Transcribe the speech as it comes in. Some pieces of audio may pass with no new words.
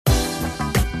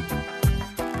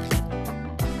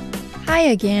Hi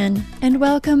again, and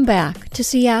welcome back to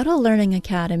Seattle Learning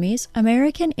Academy's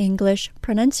American English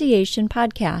Pronunciation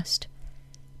Podcast.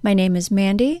 My name is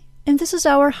Mandy, and this is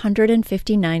our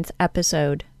 159th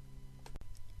episode.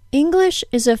 English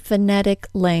is a phonetic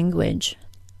language.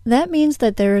 That means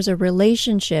that there is a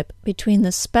relationship between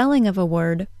the spelling of a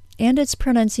word and its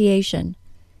pronunciation.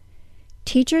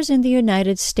 Teachers in the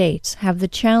United States have the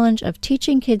challenge of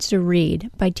teaching kids to read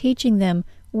by teaching them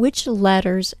which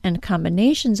letters and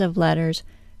combinations of letters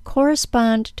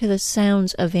correspond to the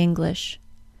sounds of English.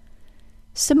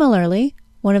 Similarly,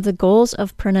 one of the goals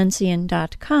of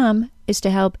Pronuncian.com is to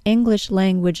help English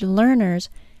language learners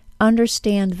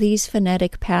understand these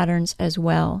phonetic patterns as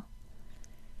well.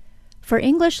 For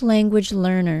English language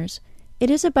learners, it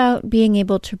is about being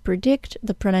able to predict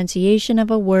the pronunciation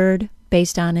of a word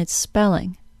based on its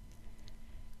spelling.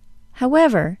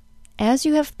 However, as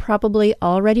you have probably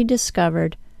already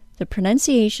discovered, the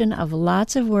pronunciation of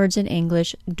lots of words in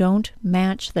English don't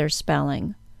match their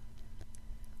spelling.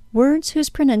 Words whose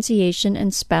pronunciation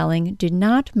and spelling do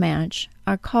not match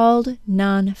are called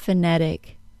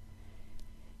non-phonetic.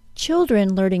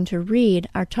 Children learning to read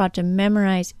are taught to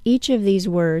memorize each of these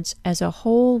words as a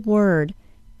whole word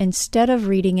instead of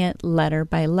reading it letter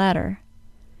by letter.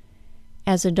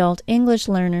 As adult English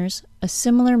learners, a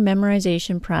similar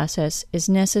memorization process is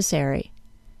necessary.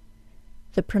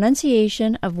 The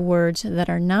pronunciation of words that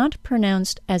are not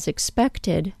pronounced as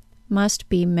expected must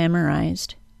be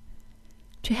memorized.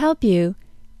 To help you,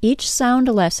 each sound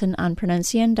lesson on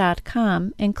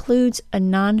Pronuncian.com includes a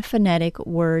non-phonetic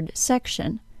word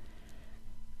section.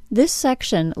 This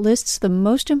section lists the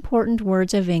most important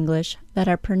words of English that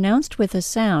are pronounced with a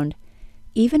sound,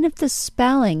 even if the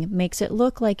spelling makes it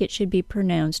look like it should be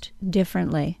pronounced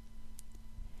differently.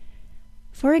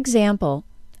 For example,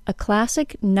 a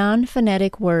classic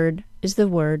non-phonetic word is the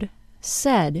word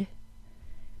said.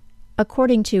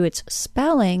 According to its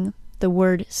spelling, the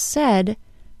word said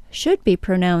should be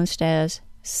pronounced as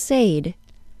said.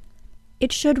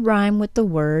 It should rhyme with the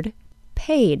word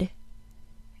paid,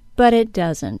 but it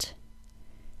doesn't.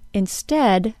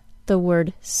 Instead, the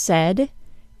word said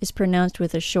is pronounced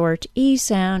with a short E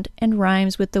sound and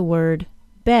rhymes with the word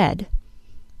bed,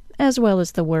 as well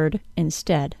as the word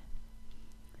instead.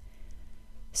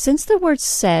 Since the word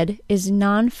said is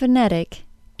non-phonetic,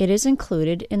 it is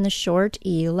included in the short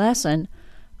E lesson,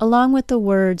 along with the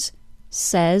words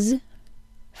says,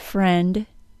 friend,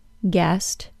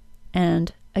 guest,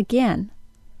 and again.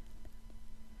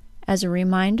 As a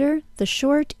reminder, the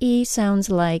short E sounds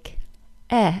like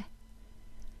eh.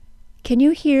 Can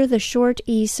you hear the short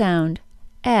E sound,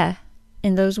 eh,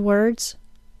 in those words?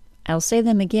 I'll say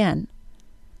them again.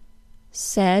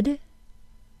 Said,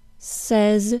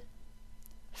 says,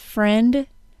 friend,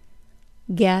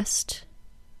 guest,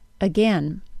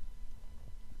 again.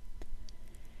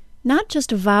 Not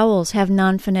just vowels have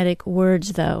non-phonetic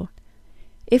words, though.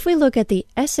 If we look at the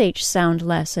SH sound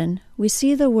lesson, we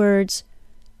see the words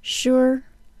sure,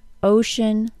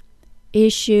 ocean,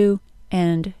 issue,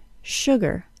 and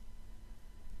sugar.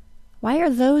 Why are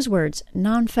those words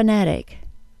non-phonetic?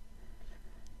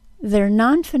 They're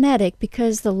non-phonetic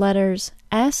because the letters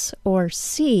S or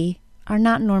C are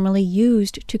not normally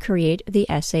used to create the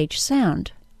SH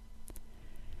sound.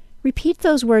 Repeat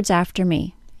those words after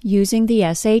me, using the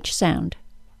SH sound.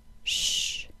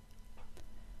 Sh,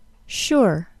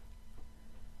 sure,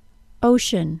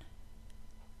 ocean,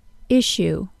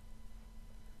 issue,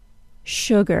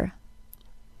 sugar.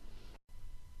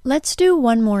 Let's do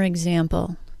one more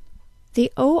example.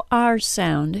 The OR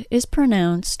sound is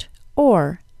pronounced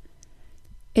or.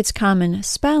 Its common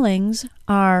spellings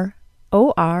are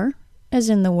OR, as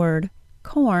in the word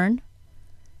corn,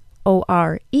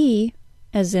 ORE,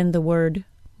 as in the word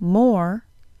more,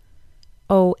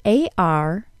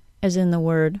 OAR, as in the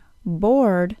word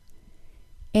board,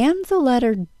 and the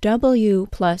letter W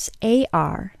plus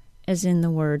AR, as in the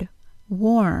word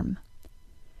warm.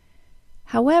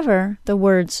 However, the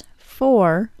words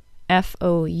for,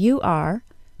 F-O-U-R,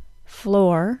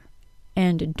 floor,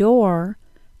 and door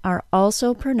are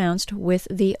also pronounced with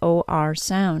the OR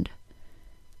sound.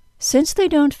 Since they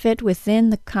don't fit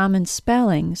within the common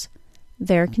spellings,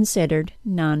 they're considered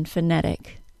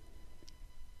non-phonetic.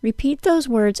 Repeat those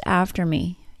words after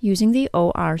me using the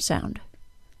OR sound.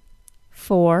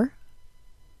 For,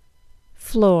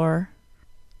 floor,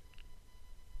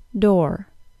 door.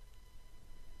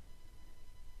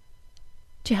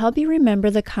 To help you remember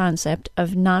the concept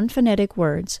of non-phonetic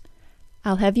words,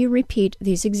 I'll have you repeat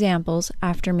these examples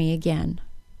after me again.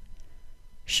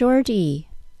 Short E,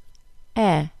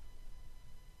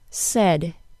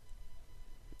 said,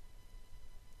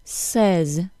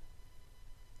 says,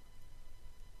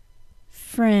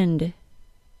 friend,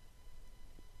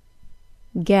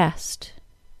 guest.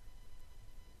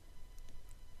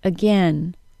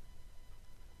 Again,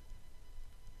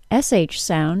 SH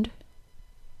sound,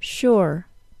 sure,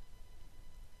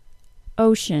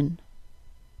 ocean,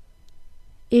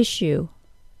 issue,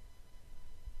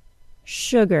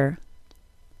 sugar.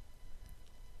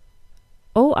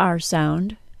 OR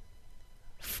sound,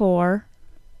 for,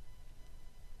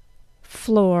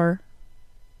 floor,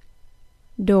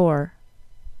 door.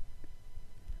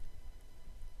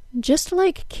 Just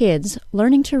like kids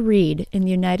learning to read in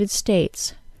the United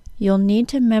States, you'll need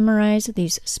to memorize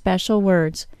these special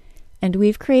words, and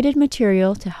we've created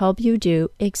material to help you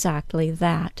do exactly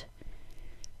that.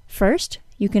 First,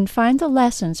 you can find the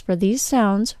lessons for these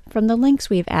sounds from the links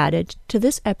we've added to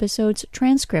this episode's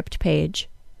transcript page.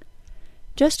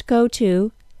 Just go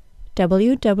to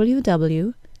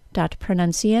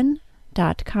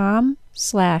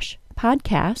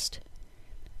www.pronuncian.com/podcast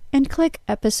and click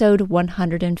episode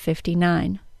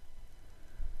 159.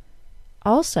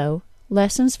 Also,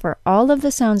 lessons for all of the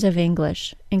sounds of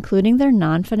English, including their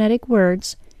non-phonetic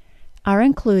words, are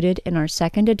included in our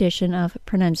second edition of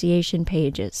pronunciation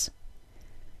pages.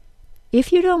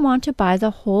 If you don't want to buy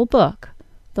the whole book,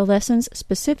 the lessons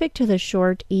specific to the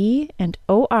short E and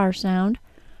OR sound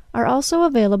are also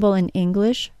available in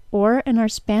English or in our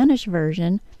Spanish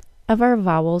version of our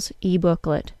Vowels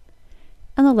e-booklet,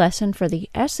 and the lesson for the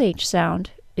SH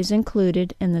sound is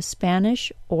included in the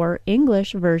Spanish or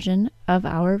English version of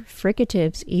our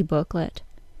Fricatives e-booklet.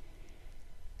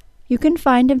 You can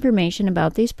find information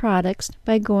about these products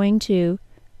by going to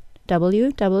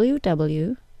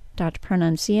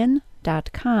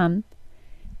www.pronuncian.com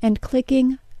and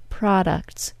clicking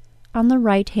Products on the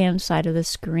right-hand side of the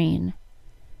screen.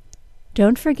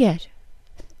 Don't forget,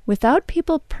 without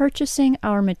people purchasing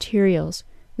our materials,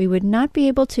 we would not be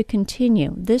able to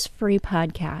continue this free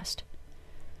podcast.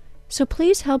 So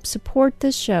please help support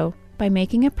this show by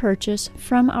making a purchase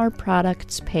from our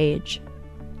products page.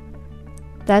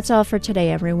 That's all for today,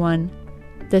 everyone.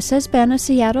 This has been a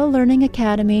Seattle Learning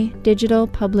Academy digital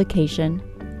publication.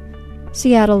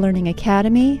 Seattle Learning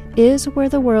Academy is where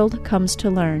the world comes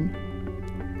to learn.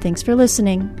 Thanks for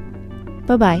listening.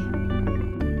 Bye-bye.